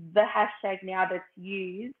 It's just the hashtag now that's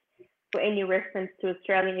used for any reference to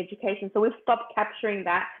Australian education. So we've stopped capturing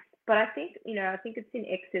that. But I think it's in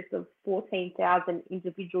excess of 14,000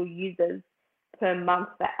 individual users per month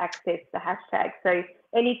that access the hashtag. So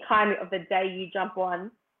any time of the day you jump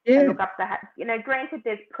on and look up the hashtag, granted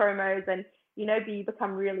there's promos and, you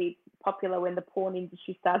become really popular when the porn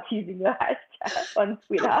industry starts using your hashtag on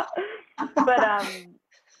Twitter. But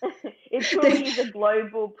it truly is a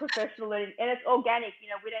global professional learning, and it's organic. We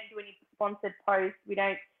don't do any sponsored posts. We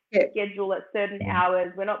don't schedule at certain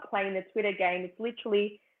hours. We're not playing the Twitter game. It's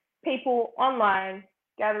literally people online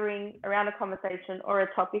gathering around a conversation or a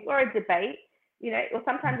topic or a debate, or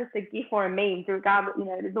sometimes it's a GIF or a meme. Regardless,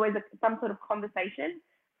 there's always some sort of conversation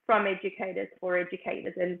from educators for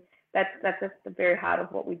educators, and that's just the very heart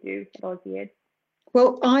of what we do at Aussie Ed.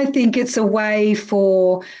 Well, I think it's a way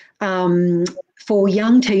for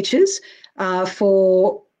young teachers,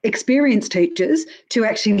 for experienced teachers to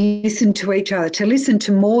actually listen to each other, to listen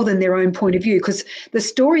to more than their own point of view, because the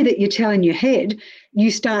story that you tell in your head, you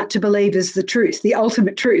start to believe is the truth, the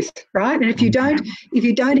ultimate truth, right? And if you don't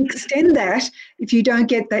extend that, if you don't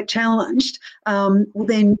get that challenged, well,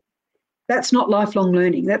 then that's not lifelong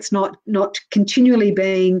learning. That's not continually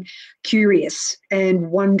being curious and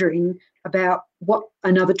wondering about what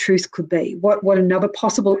another truth could be, what another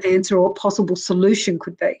possible answer or possible solution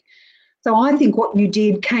could be. So I think what you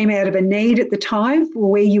did came out of a need at the time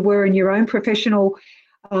where you were in your own professional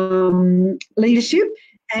leadership.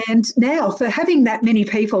 And now for having that many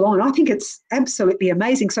people on, I think it's absolutely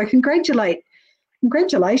amazing. So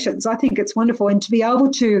congratulations. I think it's wonderful. And to be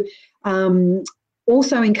able to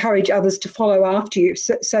also encourage others to follow after you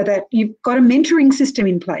so that you've got a mentoring system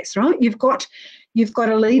in place, right? You've got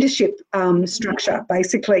a leadership structure,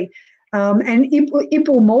 basically. And it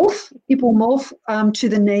will morph to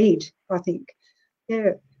the need, I think.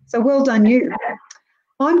 Yeah. So well done, you.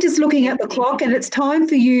 I'm just looking at the clock, and it's time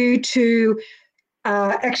for you to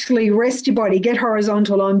actually rest your body, get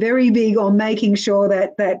horizontal. I'm very big on making sure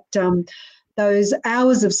that those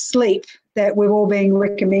hours of sleep that we're all being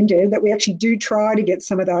recommended, that we actually do try to get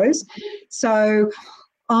some of those. So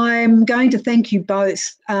I'm going to thank you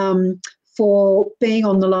both for being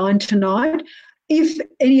on the line tonight. If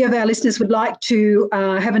any of our listeners would like to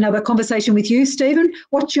have another conversation with you, Stephen,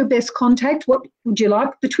 what's your best contact? What would you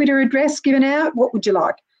like? The Twitter address given out? What would you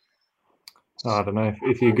like? I don't know.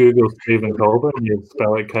 If you Google Stephen Kolber and you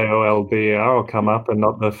spell it Kolber, it'll come up, and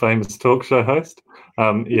not the famous talk show host.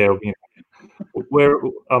 I'm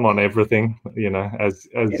on everything, as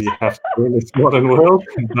you have to do in this modern world.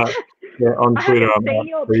 But on Twitter, I'm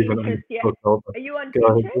Stephen Kolber. Are you on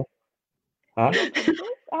Pinterest? Huh?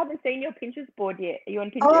 I haven't seen your Pinterest board yet. Are you on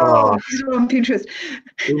Pinterest? Oh, he's on Pinterest.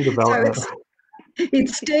 In development. So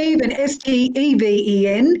it's Stephen,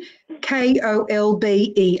 Steven,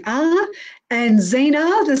 Kolber, and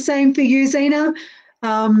Zena. The same for you, Zena.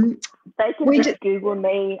 They can just Google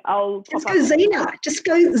me. I'll just go Zena. Just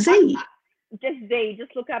go Z. Just Z.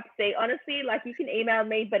 Just look up Z. Honestly, like you can email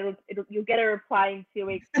me, but you'll get a reply in 2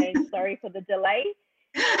 weeks saying sorry for the delay.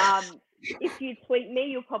 If you tweet me,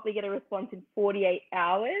 you'll probably get a response in 48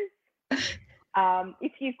 hours.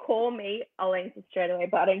 If you call me, I'll answer straight away,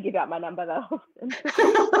 but I don't give out my number that often.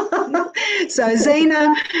 So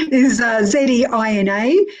Zena is Zena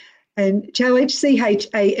and Chalich, Chalich.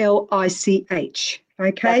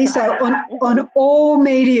 Okay, so on all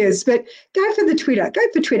medias, but go for the Twitter. Go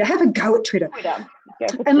for Twitter. Have a go at Twitter.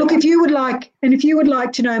 And look, if you would like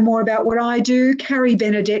to know more about what I do,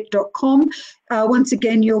 carriebenedette.com. Once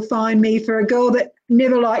again, you'll find me. For a girl that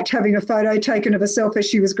never liked having a photo taken of herself as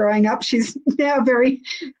she was growing up, she's now very,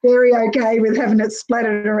 very okay with having it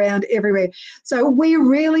splattered around everywhere. So we're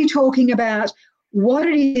really talking about what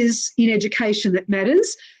it is in education that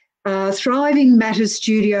matters. Thriving Matters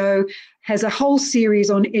Studio has a whole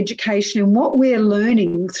series on education and what we're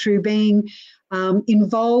learning through being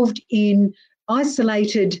involved in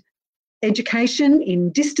isolated education,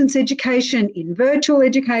 in distance education, in virtual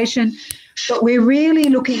education, but we're really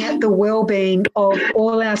looking at the well-being of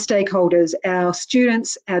all our stakeholders, our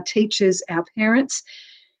students, our teachers, our parents,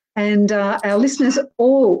 and our listeners.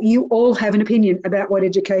 You all have an opinion about what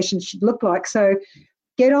education should look like. So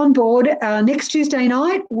get on board. Next Tuesday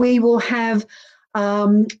night, we will have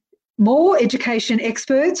more education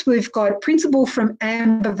experts. We've got a principal from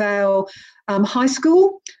Ambervale High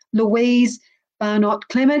School, Louise Barnott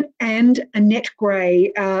Clement, and Annette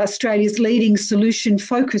Gray, Australia's leading solution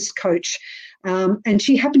focus coach. And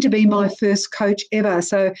she happened to be my first coach ever.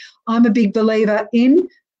 So I'm a big believer in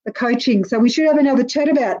the coaching. So we should have another chat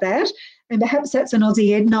about that. And perhaps that's an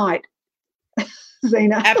Aussie Ed night.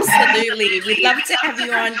 Zena. Absolutely. We'd love to have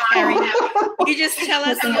you on, Carrie. You just tell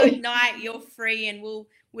us your night, you're free, and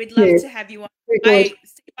we'd love to have you on. I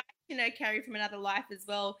know Carrie from another life as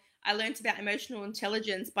well. I learned about emotional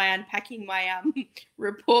intelligence by unpacking my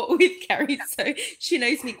report with Carrie, so she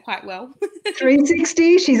knows me quite well.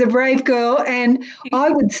 360, she's a brave girl, and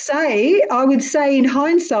I would say in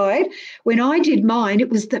hindsight, when I did mine,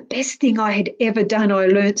 it was the best thing I had ever done. I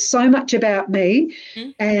learned so much about me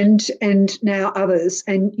and now others.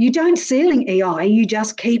 And you don't ceiling EI, you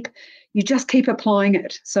just keep applying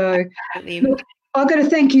it. So look, I've got to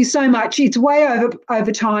thank you so much. It's way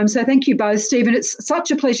over time, so thank you both. Stephen, it's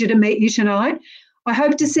such a pleasure to meet you tonight. I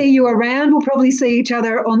hope to see you around. We'll probably see each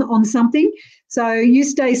other on something. So you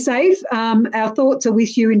stay safe. Our thoughts are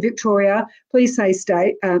with you in Victoria. Please stay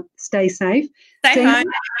safe. Stay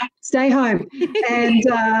home. And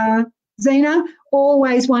Zena,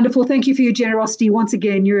 always wonderful. Thank you for your generosity once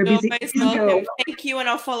again. You're a busy girl. Thank you, and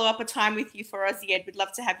I'll follow up a time with you for Aussie Ed. We'd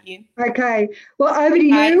love to have you. Okay. Well, over to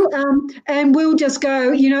you, and we'll just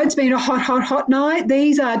go. It's been a hot night.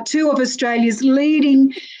 These are two of Australia's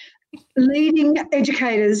leading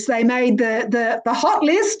educators. They made the hot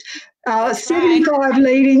list. 75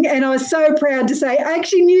 leading, and I was so proud to say I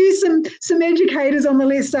actually knew some educators on the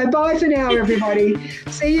list. So bye for now, everybody.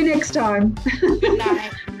 See you next time. Good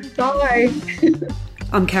night. Bye.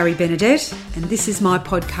 I'm Carrie Benedette, and this is my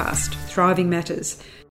podcast, Thriving Matters.